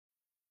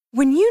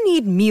When you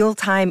need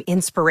mealtime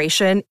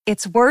inspiration,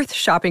 it's worth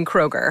shopping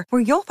Kroger,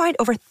 where you'll find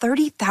over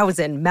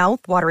 30,000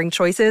 mouth-watering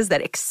choices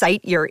that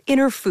excite your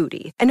inner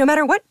foodie. And no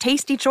matter what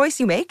tasty choice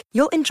you make,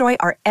 you'll enjoy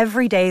our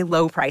everyday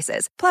low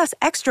prices, plus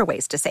extra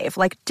ways to save,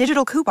 like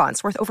digital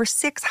coupons worth over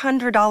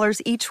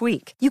 $600 each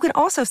week. You can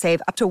also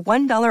save up to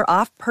 $1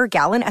 off per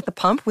gallon at the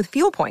pump with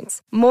fuel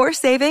points. More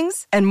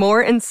savings and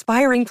more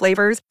inspiring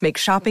flavors make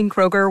shopping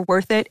Kroger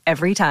worth it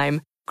every time.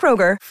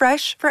 Kroger,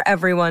 fresh for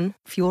everyone.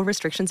 Fuel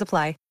restrictions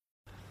apply.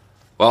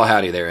 Well,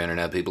 howdy there,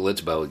 Internet people. It's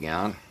Bo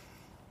again.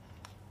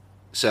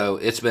 So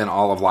it's been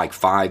all of like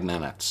 5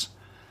 minutes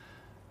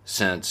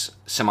since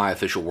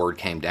semi-official word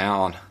came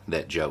down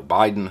that Joe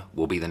Biden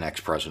will be the next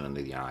president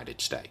of the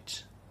United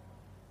States.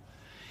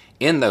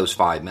 In those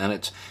 5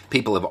 minutes,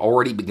 people have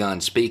already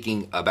begun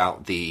speaking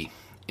about the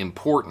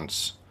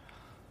importance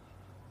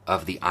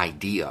of the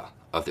idea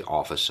of the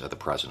office of the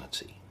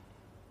presidency,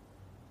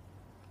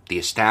 the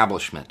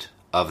establishment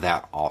of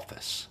that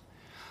office,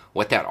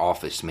 what that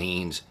office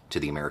means to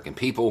the American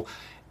people,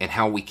 and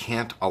how we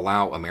can't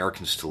allow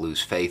Americans to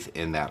lose faith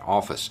in that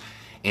office.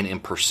 And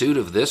in pursuit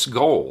of this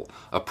goal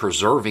of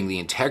preserving the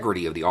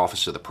integrity of the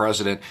office of the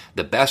president,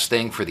 the best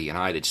thing for the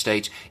United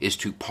States is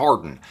to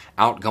pardon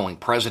outgoing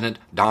President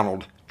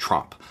Donald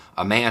Trump,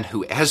 a man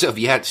who as of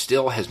yet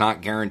still has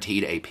not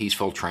guaranteed a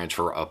peaceful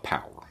transfer of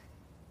power.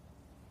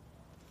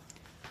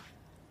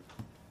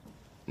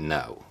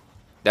 No,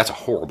 that's a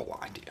horrible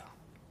idea.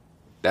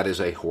 That is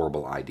a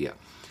horrible idea.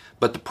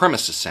 But the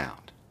premise is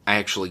sound. I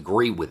actually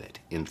agree with it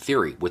in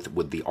theory,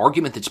 with the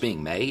argument that's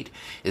being made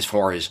as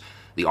far as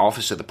the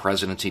office of the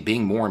presidency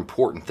being more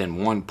important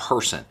than one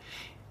person.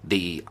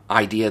 The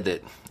idea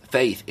that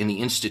faith in the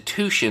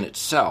institution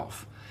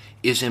itself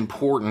is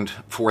important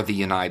for the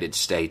United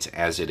States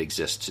as it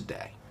exists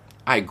today.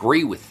 I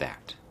agree with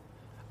that.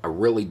 I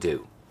really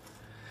do.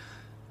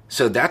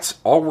 So that's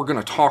all we're going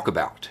to talk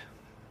about.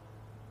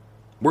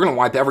 We're going to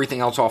wipe everything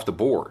else off the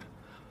board.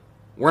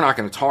 We're not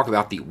going to talk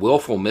about the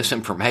willful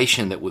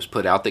misinformation that was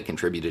put out that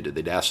contributed to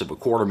the deaths of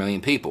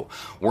 250,000 people.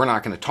 We're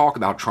not going to talk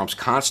about Trump's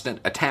constant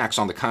attacks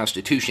on the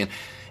Constitution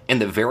and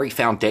the very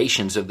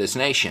foundations of this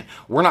nation.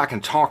 We're not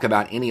going to talk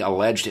about any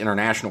alleged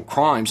international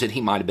crimes that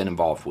he might have been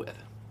involved with.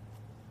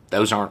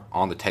 Those aren't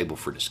on the table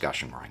for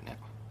discussion right now.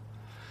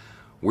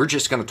 We're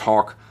just going to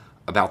talk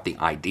about the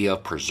idea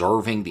of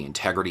preserving the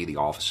integrity of the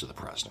office of the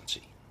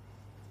presidency.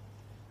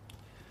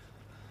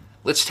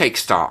 Let's take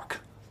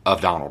stock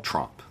of Donald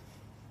Trump.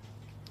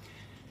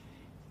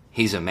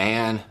 He's a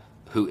man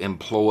who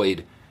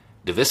employed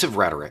divisive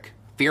rhetoric,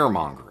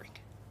 fear-mongering,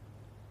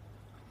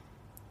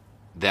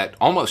 that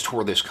almost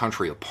tore this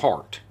country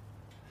apart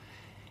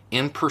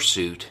in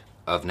pursuit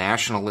of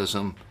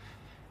nationalism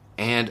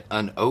and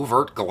an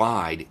overt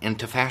glide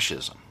into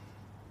fascism.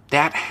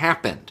 That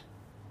happened.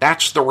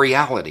 That's the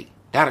reality.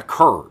 That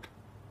occurred.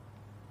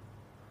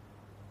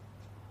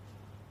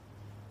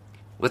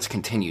 Let's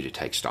continue to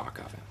take stock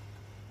of him.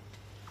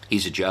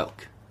 He's a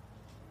joke.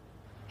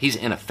 He's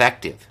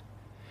ineffective.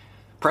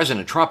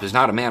 President Trump is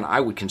not a man I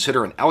would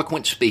consider an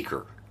eloquent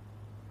speaker.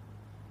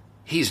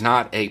 He's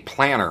not a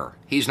planner.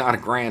 He's not a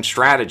grand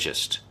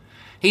strategist.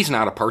 He's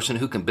not a person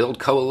who can build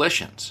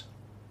coalitions.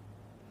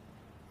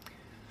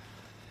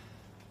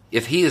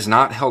 If he is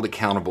not held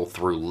accountable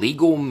through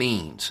legal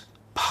means,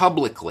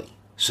 publicly,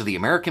 so the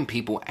American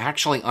people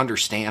actually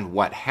understand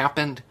what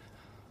happened,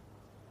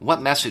 what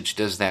message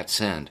does that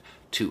send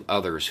to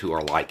others who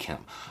are like him,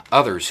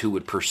 others who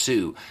would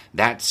pursue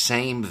that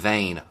same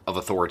vein of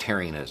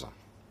authoritarianism?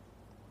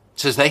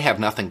 Says they have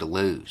nothing to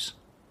lose.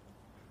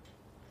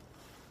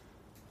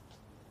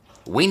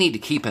 We need to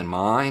keep in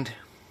mind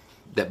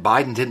that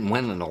Biden didn't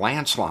win in a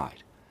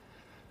landslide.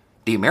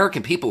 The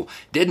American people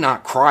did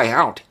not cry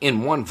out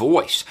in one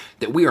voice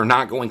that we are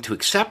not going to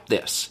accept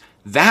this.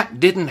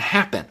 That didn't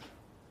happen.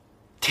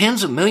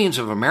 Tens of millions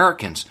of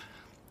Americans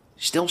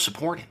still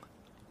support him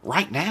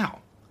right now.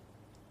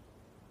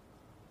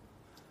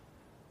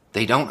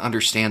 They don't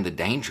understand the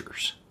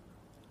dangers.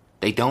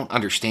 They don't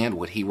understand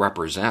what he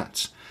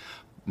represents.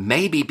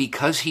 Maybe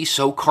because he's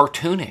so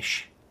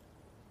cartoonish.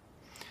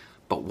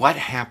 But what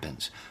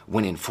happens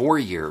when in 4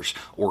 years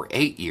or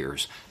 8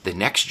 years, the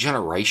next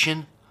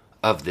generation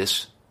of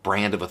this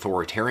brand of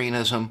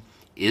authoritarianism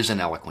is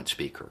an eloquent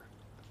speaker,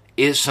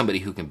 is somebody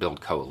who can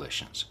build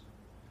coalitions,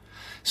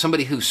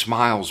 somebody who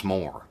smiles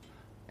more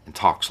and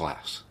talks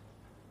less,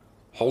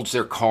 holds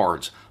their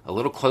cards a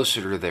little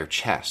closer to their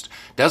chest,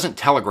 doesn't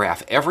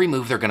telegraph every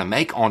move they're going to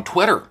make on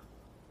Twitter?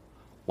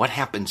 What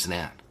happens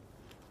then?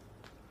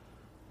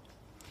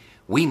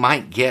 We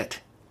might get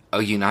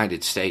a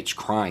United States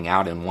crying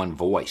out in one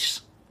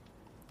voice,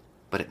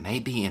 but it may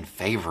be in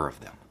favor of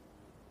them.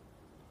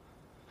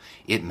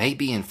 It may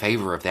be in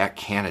favor of that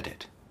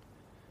candidate.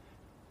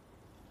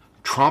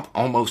 Trump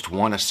almost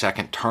won a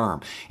second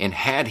term, and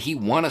had he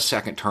won a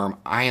second term,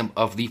 I am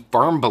of the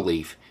firm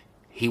belief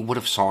he would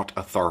have sought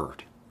a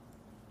third.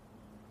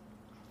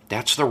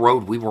 That's the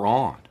road we were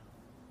on.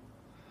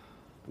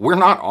 We're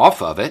not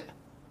off of it.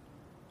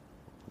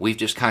 We've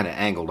just kind of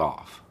angled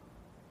off.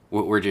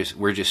 We're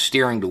just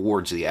steering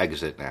towards the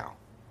exit now.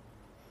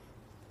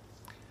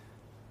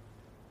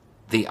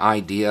 the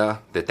idea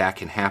that that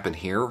can happen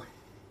here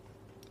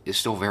is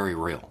still very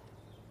real.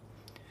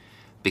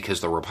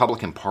 Because the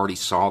Republican Party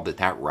saw that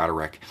that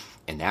rhetoric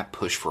and that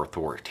push for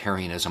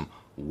authoritarianism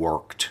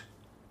worked.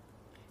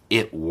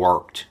 It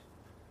worked.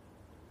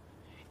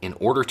 In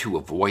order to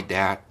avoid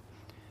that,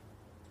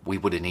 we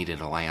would have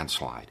needed a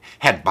landslide.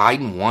 Had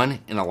Biden won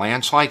in a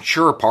landslide?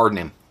 Sure, pardon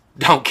him.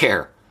 Don't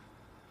care.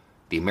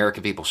 The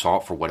American people saw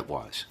it for what it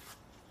was.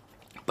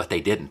 But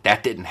they didn't.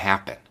 That didn't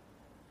happen.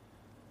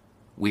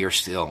 We are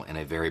still in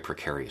a very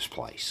precarious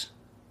place.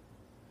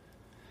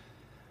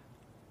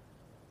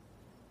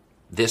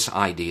 This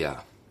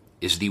idea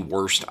is the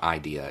worst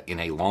idea in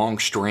a long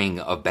string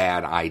of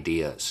bad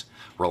ideas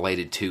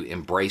related to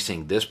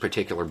embracing this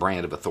particular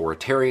brand of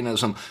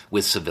authoritarianism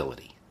with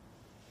civility.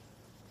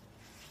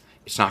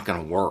 It's not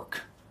going to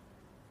work.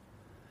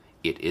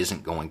 It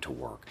isn't going to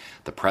work.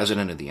 The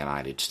President of the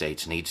United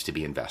States needs to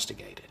be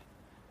investigated.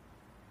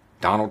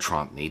 Donald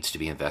Trump needs to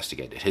be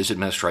investigated. His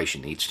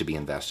administration needs to be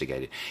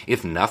investigated.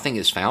 If nothing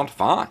is found,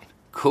 fine,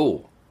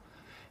 cool.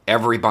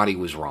 Everybody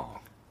was wrong.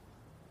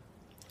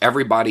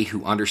 Everybody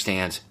who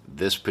understands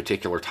this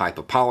particular type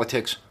of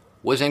politics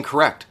was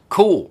incorrect.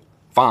 Cool,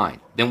 fine,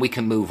 then we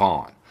can move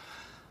on.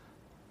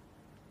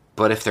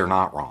 But if they're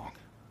not wrong,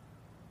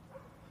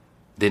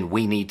 then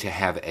we need to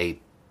have a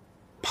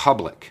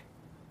public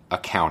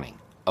accounting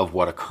of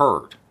what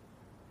occurred.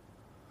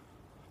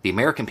 The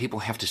American people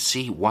have to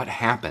see what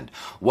happened,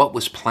 what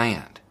was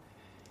planned,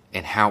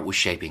 and how it was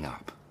shaping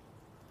up.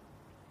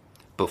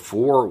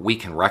 Before we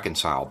can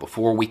reconcile,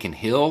 before we can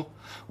heal,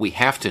 we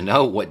have to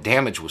know what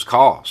damage was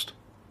caused.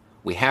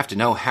 We have to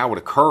know how it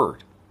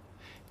occurred.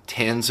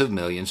 Tens of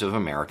millions of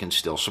Americans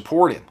still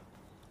support him.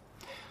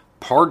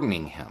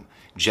 Pardoning him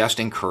just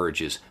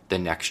encourages the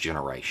next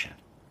generation.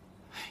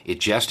 It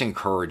just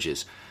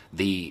encourages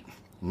the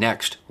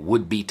next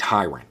would-be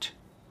tyrant,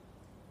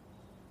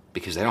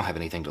 because they don't have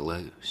anything to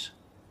lose.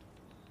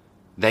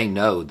 They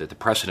know that the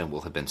precedent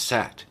will have been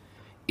set.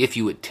 If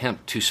you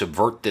attempt to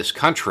subvert this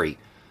country,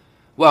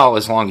 well,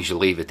 as long as you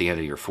leave at the end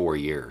of your 4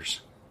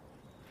 years.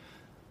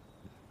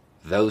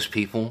 Those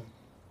people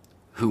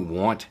who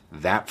want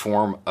that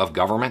form of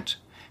government,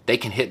 they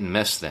can hit and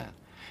miss then.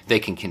 They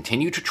can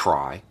continue to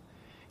try,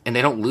 and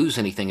they don't lose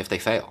anything if they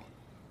fail.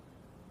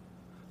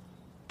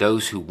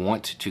 Those who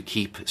want to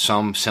keep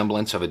some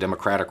semblance of a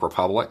democratic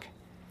republic,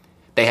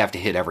 they have to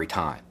hit every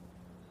time.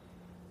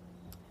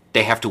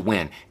 They have to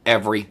win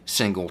every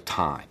single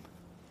time.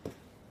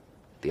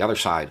 The other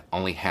side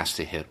only has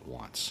to hit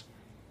once.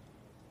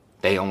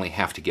 They only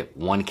have to get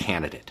one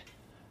candidate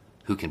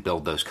who can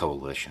build those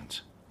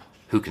coalitions,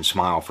 who can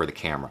smile for the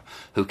camera,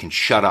 who can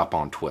shut up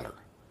on Twitter.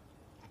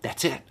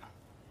 That's it.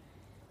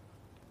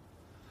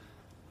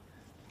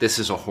 This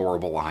is a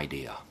horrible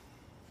idea.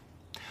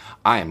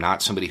 I am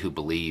not somebody who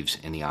believes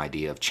in the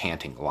idea of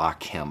chanting,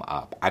 lock him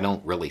up. I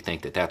don't really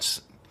think that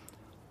that's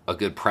a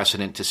good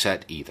precedent to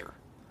set either.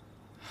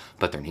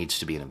 But there needs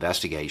to be an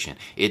investigation.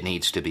 It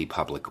needs to be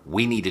public.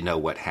 We need to know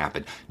what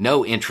happened.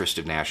 No interest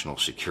of national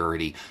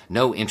security.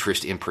 No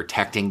interest in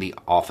protecting the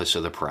office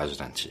of the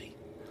presidency.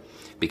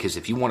 Because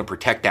if you want to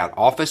protect that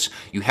office,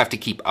 you have to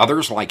keep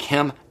others like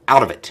him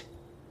out of it.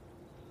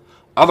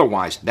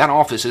 Otherwise, that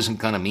office isn't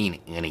going to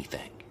mean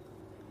anything.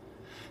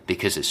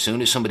 Because as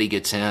soon as somebody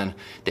gets in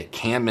that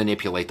can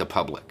manipulate the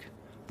public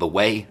the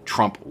way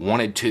Trump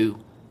wanted to,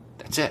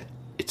 that's it.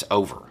 It's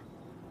over.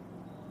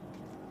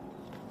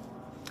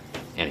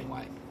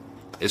 Anyway,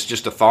 it's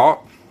just a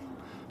thought.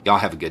 Y'all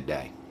have a good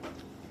day.